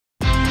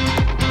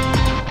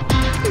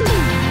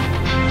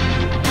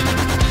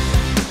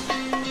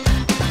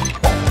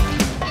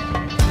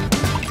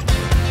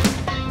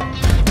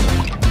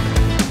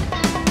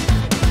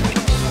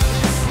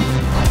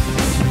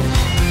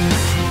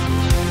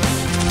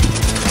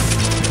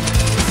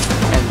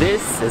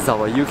this is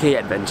our UK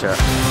adventure.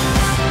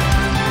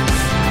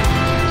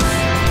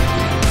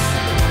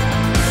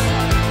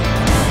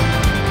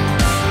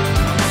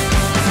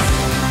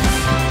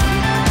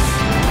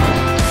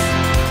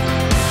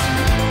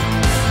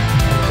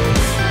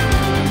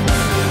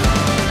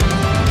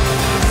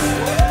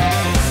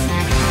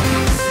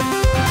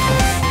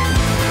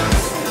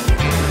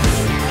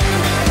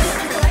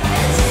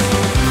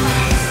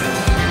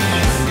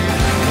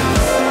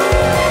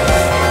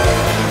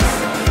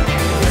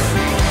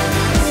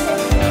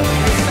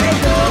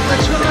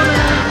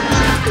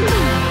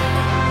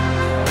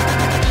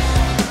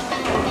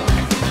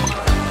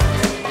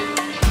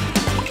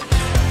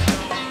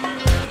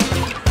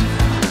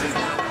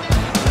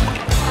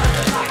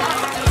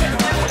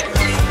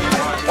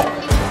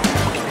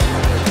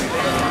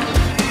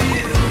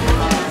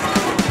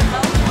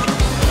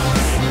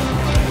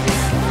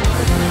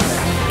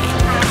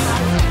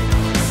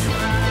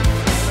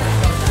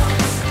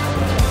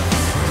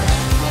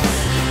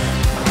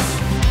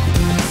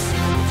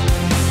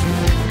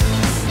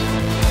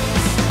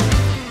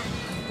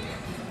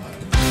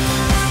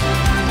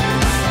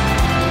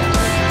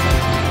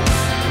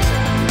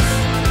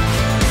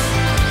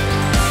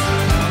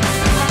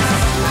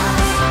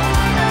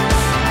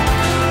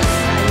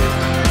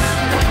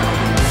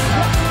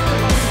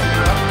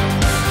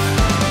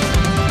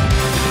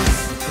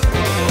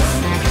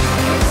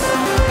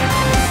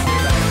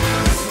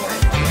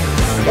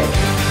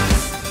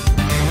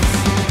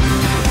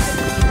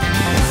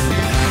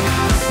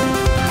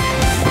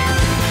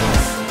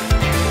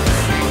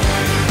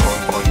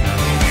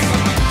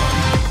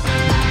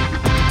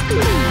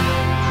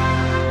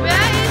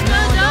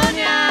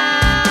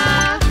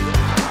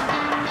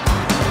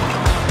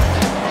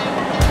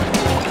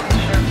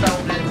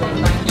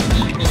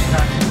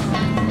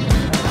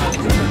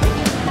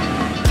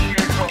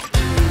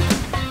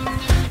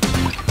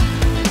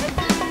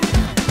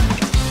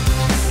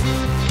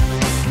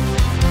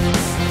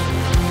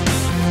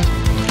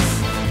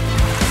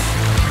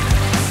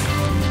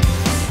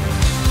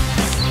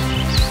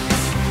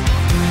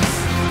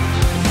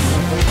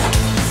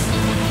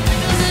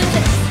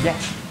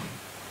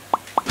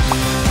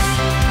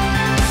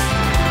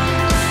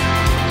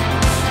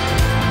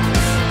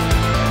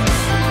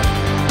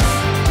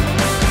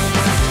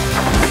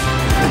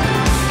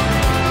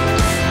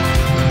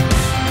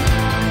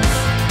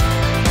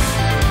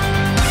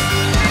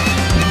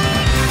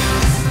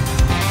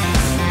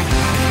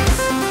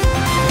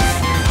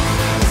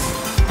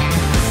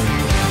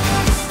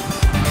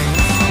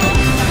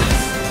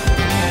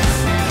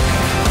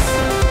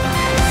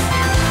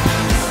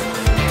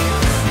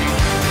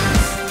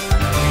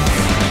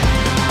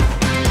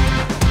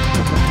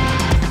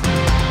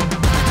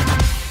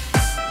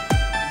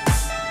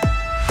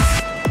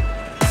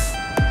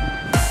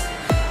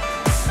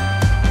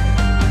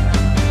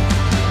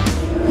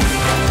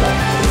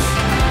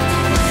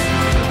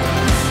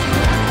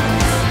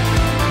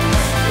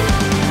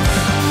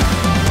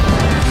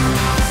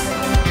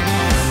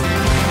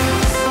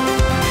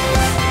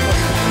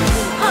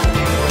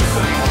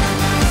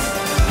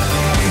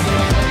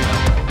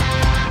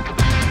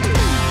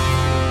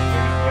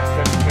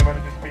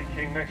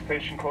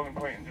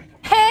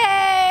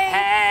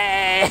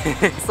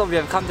 So we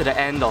have come to the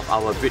end of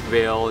our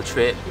BritRail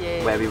trip,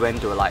 where we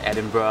went to like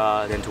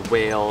Edinburgh, then to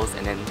Wales,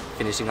 and then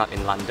finishing up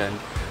in London.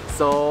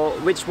 So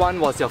which one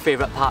was your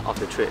favourite part of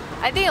the trip?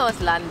 I think it was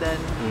London.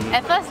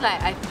 At first,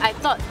 like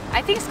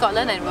I think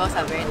Scotland and Wales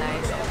are very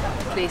nice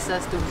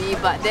places to be,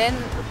 but then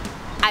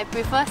I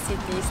prefer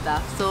city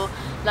stuff. So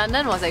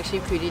London was actually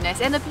pretty nice,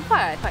 and the people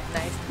are quite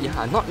nice.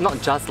 Yeah,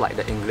 not just like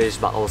the English,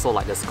 but also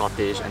like the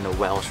Scottish and the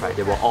Welsh, right?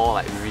 They were all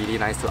like really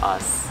nice to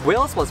us.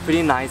 Wales was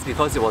pretty nice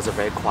because it was a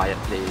very quiet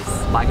place.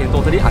 But I can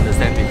totally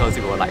understand because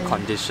we were like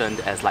conditioned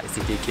as like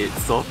city kids,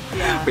 so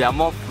yeah. we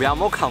are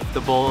more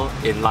comfortable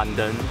in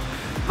London.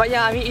 But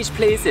yeah, I mean each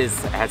place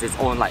has its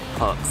own like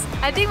perks.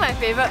 I think my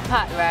favourite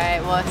part,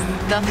 right, was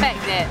the fact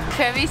that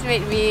Travis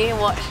made me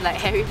watch like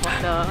Harry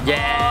Potter.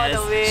 Yes,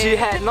 all the way. She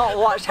had not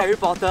watched Harry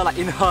Potter like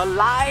in her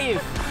life,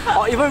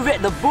 or even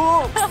read the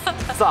books.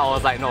 So I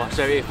was like, no,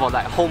 Sherry, for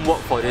like homework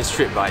for this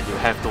trip, right, you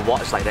have to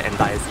watch like the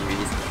entire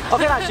series.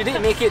 Okay lah, she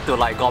did make it to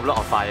like Goblet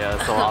of Fire,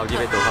 so I'll give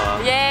it to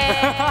her.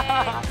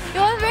 Yeah, it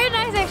was very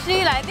nice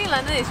actually. Like I think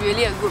London is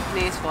really a good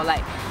place for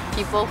like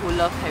people who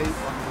love Harry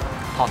Potter.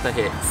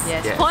 Potterheads.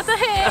 Yes,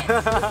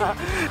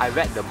 Potterheads! I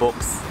read the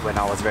books when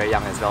I was very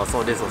young as well,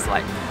 so this was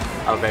like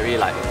a very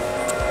like,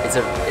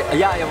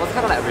 it was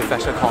kind of like a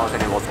refresher course,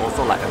 and it was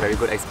also like a very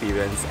good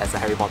experience as a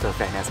Harry Potter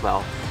fan as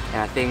well.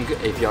 And I think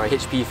if you're a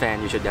HP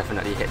fan, you should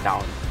definitely head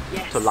down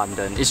to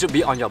London. It should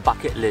be on your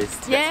bucket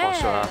list, that's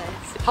for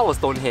sure. How was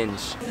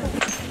Stonehenge?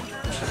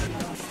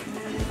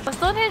 But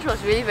Stonehenge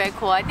was really very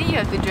cool. I think you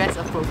have to dress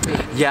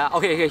appropriately. Yeah,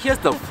 okay, here's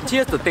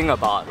the thing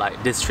about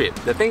like this trip.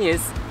 The thing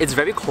is, it's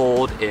very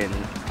cold in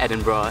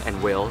Edinburgh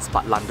and Wales,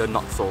 but London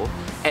not so,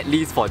 at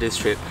least for this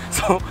trip.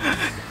 So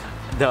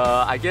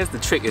I guess the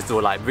trick is to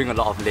like bring a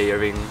lot of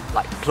layering,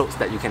 like clothes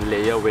that you can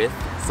layer with,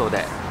 so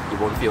that you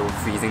won't feel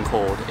freezing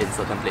cold in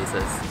certain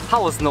places.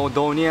 How was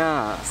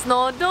Snowdonia?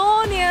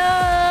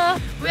 Snowdonia!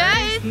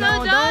 Where is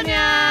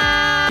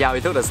Snowdonia? Yeah, we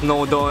took the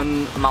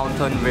Snowdon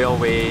Mountain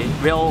Railway.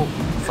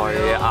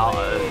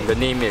 The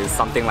name is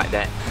something like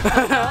that.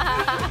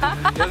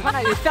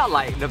 It felt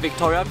like the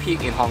Victoria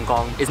Peak in Hong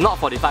Kong. It's not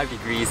 45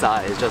 degrees,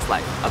 it's just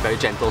like a very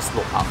gentle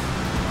slope up.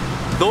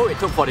 Though it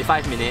took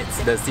 45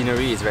 minutes, the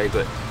scenery is very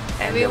good.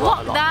 And we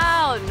walked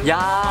down! Yeah,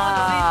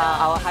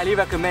 I would highly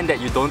recommend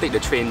that you don't take the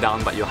train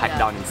down, but you hike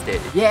down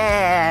instead.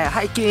 Yeah,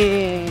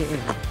 hiking! It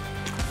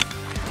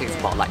takes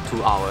about like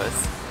 2 hours.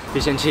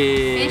 Fish and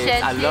chips!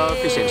 I love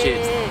fish and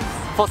chips.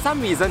 For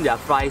some reason, their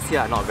fries here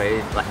are not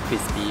very like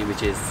crispy,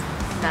 which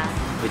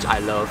I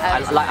love.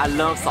 I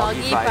love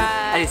soggy fries.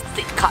 And it's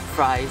thick cut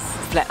fries.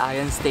 Flat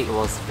iron steak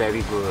was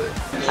very good.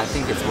 I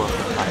think it's worth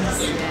the price.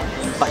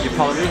 Yes. But you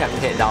probably have to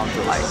head down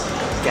to like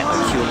get a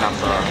queue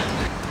number.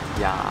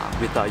 Yeah,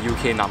 with a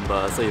UK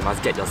number, so you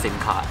must get your SIM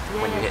card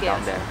when you head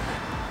down there.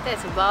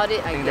 That's about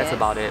it, I guess. That's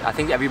about it. I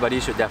think everybody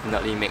should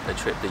definitely make the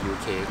trip to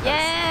UK.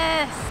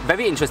 Yes!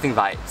 Very interesting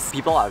vibes.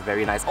 People are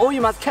very nice. Oh,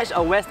 you must catch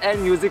a West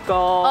End musical!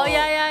 Oh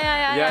yeah.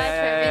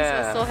 Travis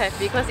was so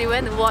happy because he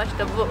went to watch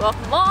the Book of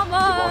Mormon.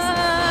 It was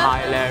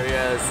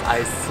hilarious,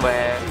 I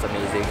swear. It's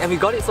amazing. And we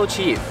got it so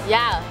cheap.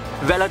 Yeah.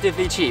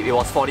 Relatively cheap. It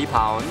was £40.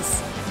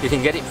 You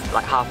can get it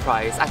like half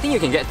price. I think you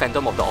can get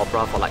Phantom of the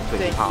Opera for like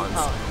 £20.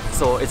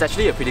 So it's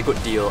actually a pretty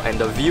good deal, and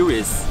the view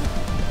is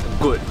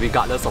good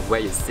regardless of where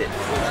you sit.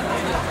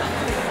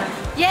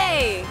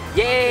 Yay!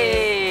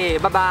 Yay!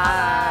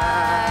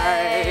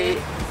 Bye-bye!